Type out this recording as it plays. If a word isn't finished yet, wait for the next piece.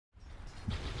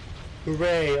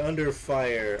Hooray, under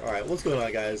fire. Alright, what's going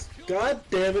on, guys? God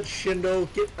damn it, Shindo,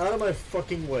 get out of my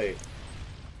fucking way.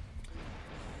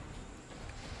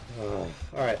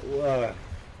 Alright,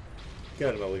 get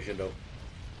out of my way, Shindo.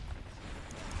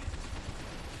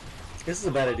 This is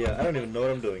a bad idea. I don't even know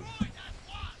what I'm doing.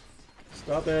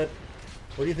 Stop it.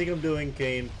 What do you think I'm doing,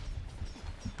 Kane?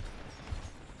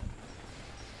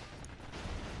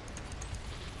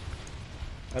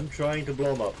 I'm trying to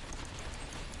blow him up.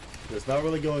 It's not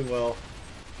really going well.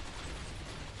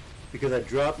 Because I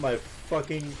dropped my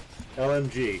fucking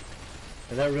LMG.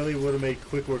 And that really would have made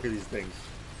quick work of these things.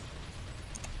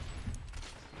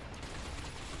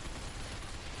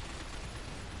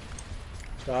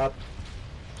 Stop.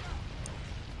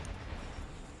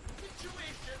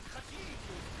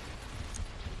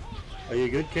 Are you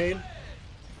good, Kane?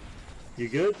 You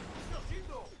good?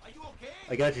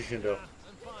 I got you, Shindo.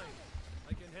 I'm fine.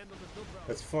 I can handle the no problem.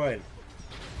 That's fine.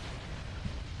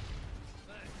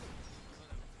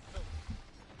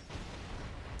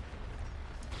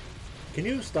 Can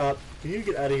you stop? Can you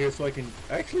get out of here so I can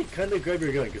actually kind of grab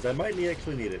your gun? Because I might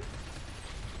actually need it.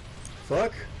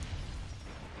 Fuck.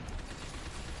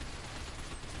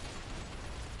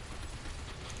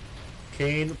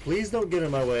 Kane, please don't get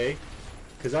in my way.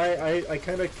 Because I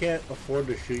kind of can't afford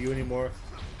to shoot you anymore.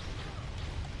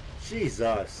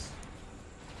 Jesus.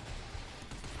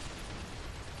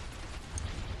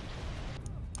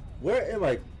 Where am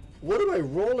I? What am I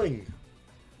rolling?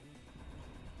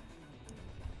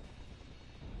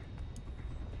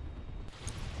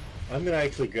 I'm gonna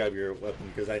actually grab your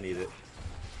weapon because I need it.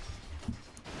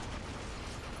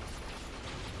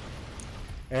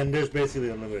 And there's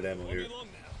basically unlimited ammo here.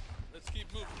 Let's keep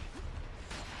moving.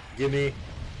 Gimme.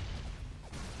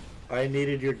 I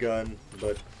needed your gun,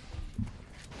 but...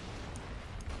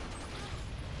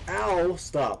 Ow!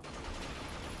 Stop.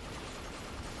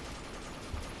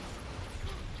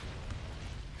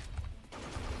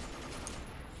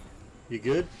 You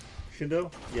good,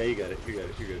 Shindo? Yeah, you got it. You got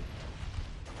it. You're good.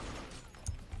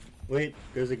 Wait,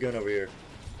 there's a gun over here.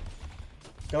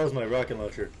 That was my rocket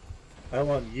launcher. I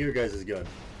want your guys' gun.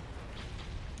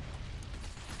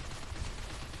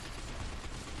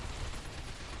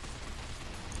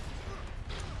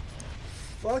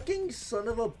 Fucking son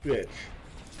of a bitch.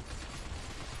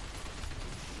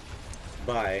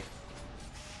 Bye.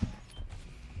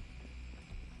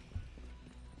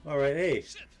 Alright, hey.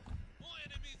 Shit! More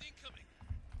enemies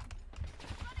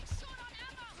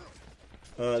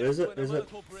incoming. There's a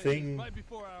thing right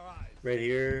before our eyes. right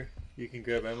here you can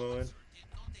grab ammo in. Did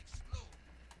not explode.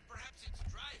 Perhaps its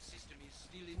drive system is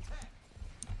still intact.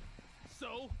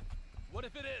 So, what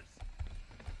if it is?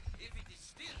 If it is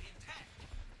still intact,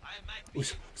 I might be.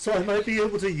 So I might be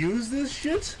able to use this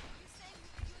shit?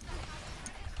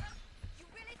 You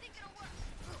really think it'll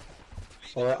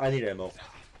work? Oh, I need ammo.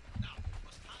 Now,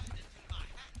 must hide until my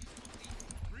hack is complete.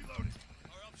 Reloading.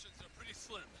 Our options are pretty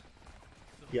slim.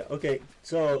 Yeah, okay.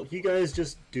 So you guys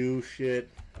just do shit.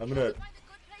 I'm gonna... Find a good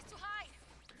place to hide.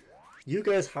 You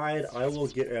guys hide, I will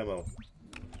get ammo.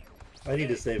 I need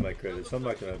to save my credits, so I'm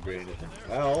not gonna upgrade anything.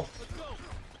 Ow! Let's go.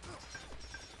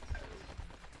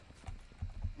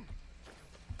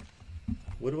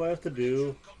 What do I have to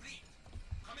do? Complete.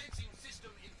 Commencing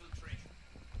system infiltration.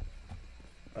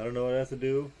 I don't know what I have to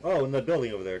do. Oh, in the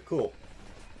building over there. Cool.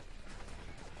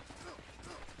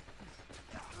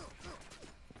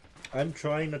 I'm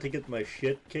trying not to get my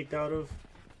shit kicked out of.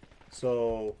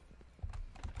 So...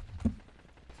 We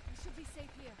should be safe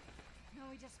here. Now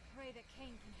we just pray that Kane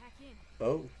can hack in.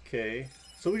 Okay.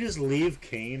 So we just leave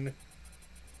Kane.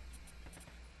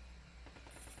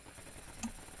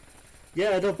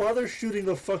 Yeah, don't bother shooting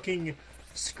the fucking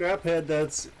scraphead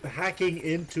that's hacking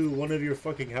into one of your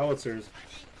fucking howitzers.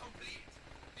 Hacking complete.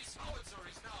 This howitzer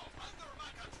is now under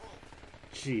my control.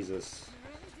 Jesus. You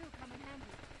really do come in handy.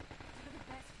 You're the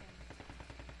best,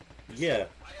 Kane. Yeah,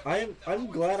 I'm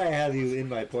glad I have you in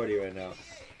my party right now.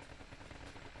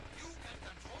 You can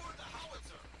control the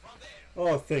howitzer from there.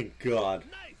 Oh, thank God.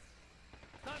 Nice.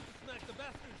 Time to smack the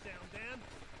bastards down, Dan.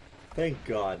 Thank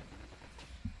God.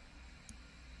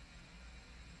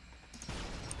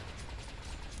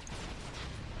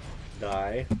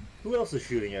 Die. Who else is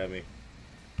shooting at me?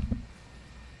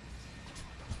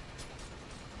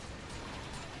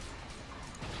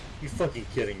 You fucking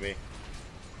kidding me?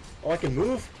 Oh, I can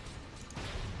move?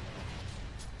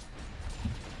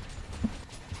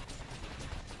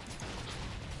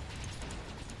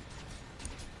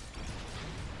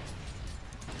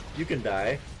 You can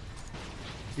die.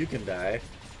 You can die.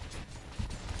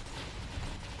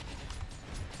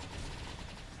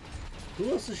 Who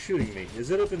else is shooting me?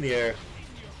 Is it up in the air? In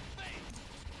your face.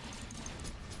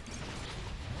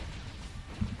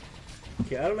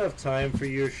 Okay, I don't have time for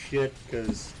your shit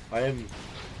because I am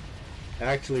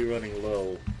actually running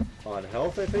low on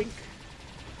health, I think.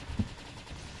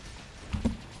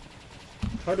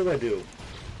 How do I do?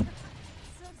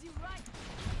 Serves you right.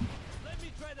 Let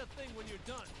me try that thing when you're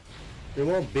done. There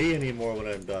won't be any more when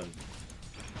I'm done.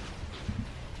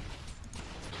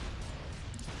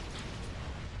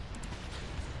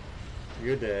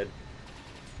 You're dead.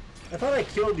 I thought I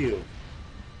killed you.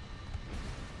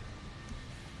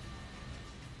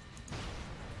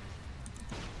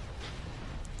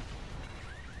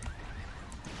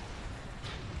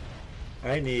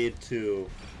 I need to...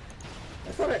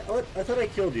 I thought I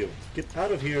killed you. Get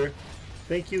out of here.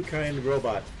 Thank you, kind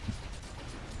robot.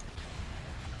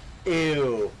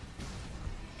 Ew.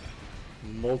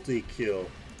 Multi-kill.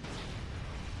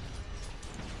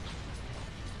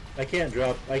 I can't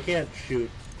shoot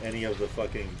any of the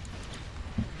fucking...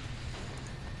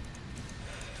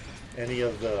 any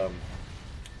of the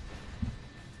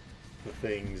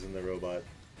things in the robot.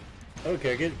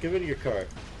 Okay, get rid of your car.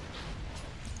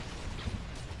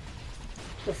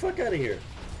 The fuck out of here.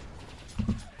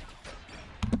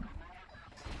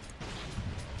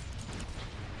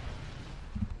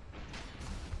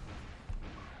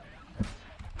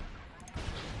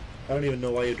 I don't even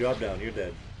know why you dropped down. You're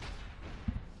dead.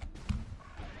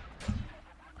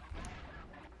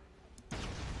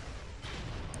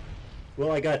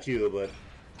 Well, I got you, but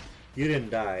you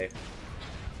didn't die.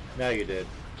 Now you did.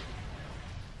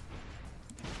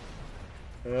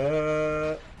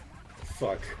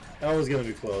 Fuck. That was gonna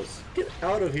be close. Get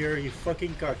out of here, you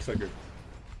fucking cocksucker.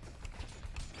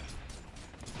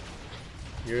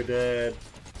 You're dead.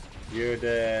 You're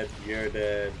dead. You're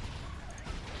dead.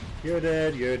 You're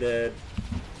dead. You're dead.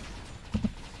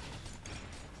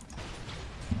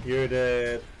 You're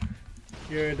dead.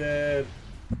 You're dead.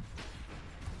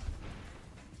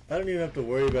 I don't even have to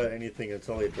worry about anything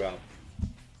until they drop.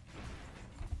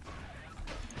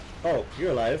 Oh,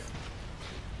 you're alive.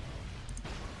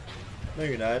 No,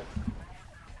 you're not.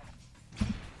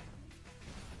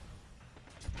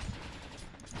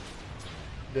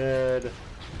 Dead.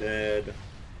 Dead.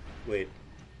 Wait.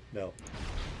 No.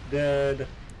 Dead.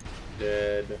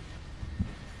 Dead.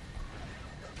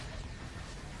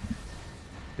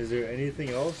 Is there anything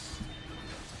else?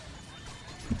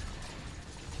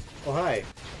 Oh, hi.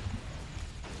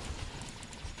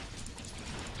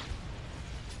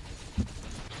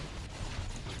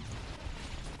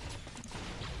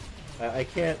 I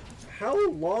can't... How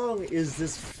long is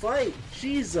this fight?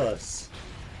 Jesus!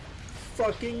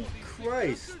 Fucking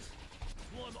Christ!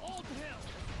 Blow 'em all to hell.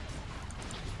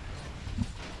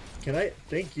 Can I...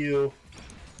 Thank you.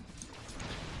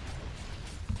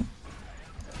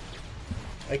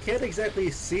 I can't exactly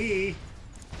see.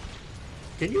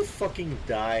 Can you fucking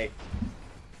die?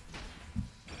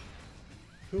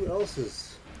 Who else is...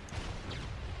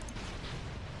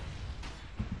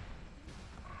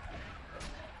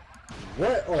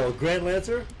 What? Oh, Grand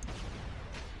Lancer?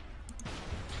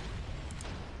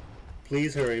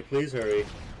 Please hurry, please hurry.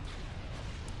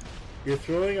 You're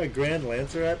throwing a Grand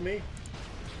Lancer at me?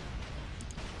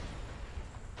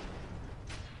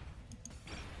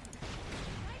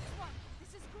 Nice one.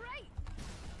 This is great.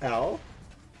 Ow.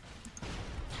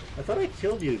 I thought I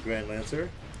killed you, Grand Lancer.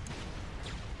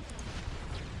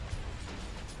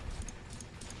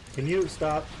 Can you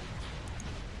stop?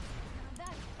 Now that's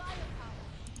firepower.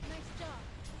 Nice job.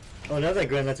 Oh, now that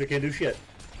Grand Lancer can't do shit.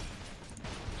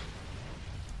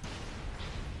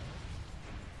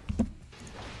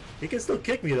 He can still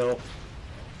kick me, though.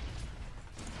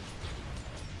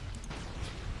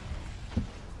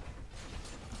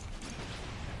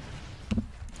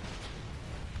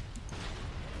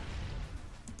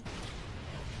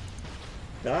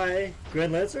 Die.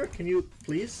 Grand Lancer, can you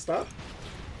please stop?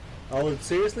 I would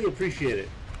seriously appreciate it.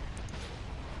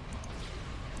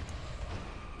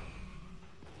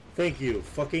 Thank you,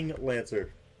 fucking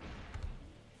Lancer.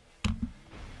 All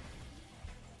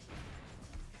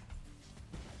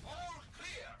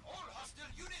clear. All hostile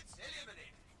units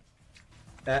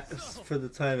eliminated. As for the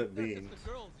time it Not being. just the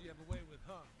girls you have a way with,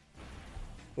 huh?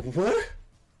 What?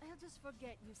 I'll just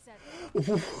forget you said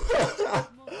that.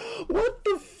 What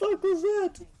the fuck was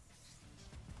that?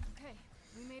 Okay,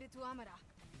 we made it to Amara.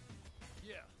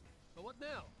 Yeah. But what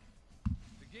now?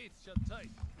 The gate's shut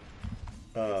tight.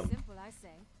 Simple, I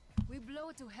say. We blow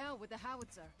it to hell with the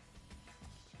howitzer.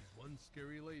 She's one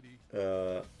scary lady.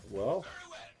 Well, Very well.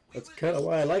 We that's will kind of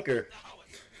why I like her.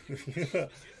 the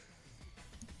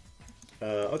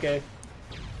howitzer. Okay.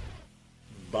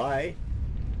 Bye.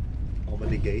 I'm at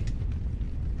the gate.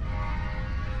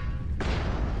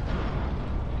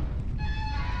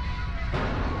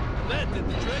 That did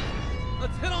the trick.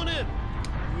 Let's head on in.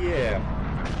 Yeah.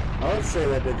 I would say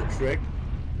that did the trick.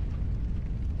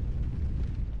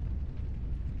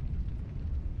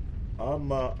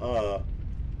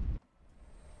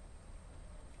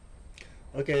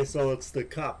 Okay, so it's the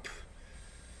cop.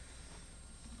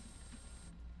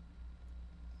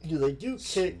 He's like, you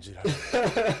can't.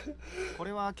 こ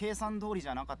れは計算通りじ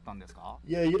ゃなかったんですか？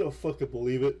 Yeah, you don't fucking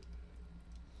believe it.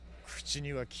 口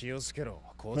には気をつけろ。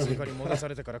交通課に戻さ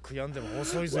れてから悔やんでも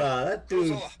遅いぜ。Wow, that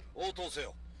dude. 応答せ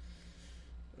よ。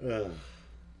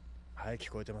はい、聞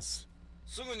こえてます。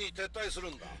すぐに撤退する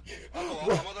んだ。あ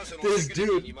とは浜田署のセキ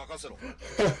ュリティに任せろ。こ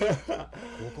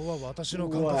こは私の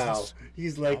管轄 Wow. です。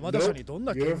 He's like, 浜田署 nope, にどん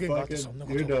な you're 権限があってそんな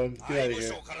こ fucking, と you're を。 done. Get 外 out 務 of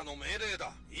省 here. からの命令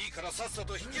だ。いいからさっさ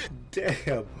と引け。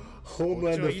 Damn.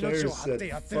 Homeland こっちは Affairs 命を張って said,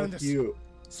 やってるんで fuck す。 you.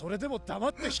 それでも黙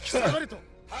って引き下がれと。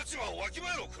立場をわきま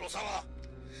えろ、黒沢。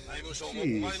内務省もお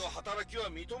前の働きは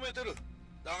認めてる。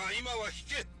だが今は引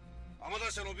け。浜田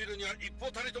署のビルには一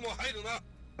歩たりとも入るな。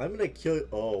I'm gonna kill.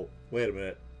 Oh, wait a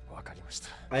minute. わかりました。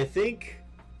 I think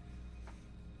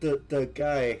the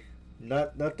guy,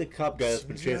 not the cop guy that's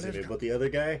been chasing me, but the other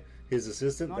guy, his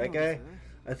assistant, that guy.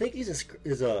 I think he's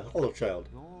a hollow child.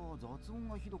 いやー、雑音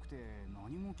がひどくて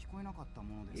何も聞こえなかった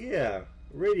ものです。 Yeah,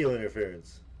 radio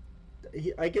interference.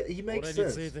 He makes 俺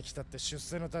につい sense. てきたって出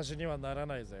世の足しにはなら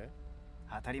ないぜ。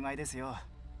当たり前ですよ。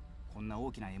こんな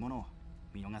大きな獲物を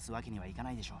見逃すわけにはいか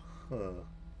ないでしょう。 Huh.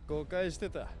 誤解して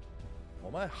た。お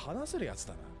前話せるやつ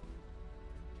だな。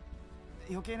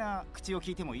余計な口を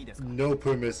聞いてもいいですか？ No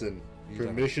permission.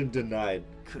 Permission denied.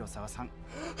 黒沢さん。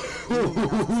 Oh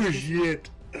shit.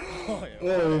 おい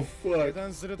Oh 油 fuck.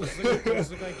 断するとすぐ交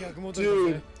通課に逆戻りだ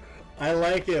Dude, ぜ。 I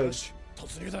like him. よし、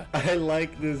突入だ。 I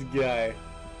like this guy.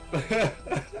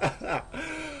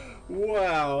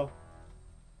 Wow.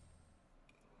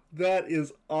 That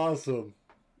is awesome.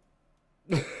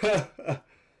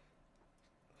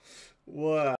 Wow.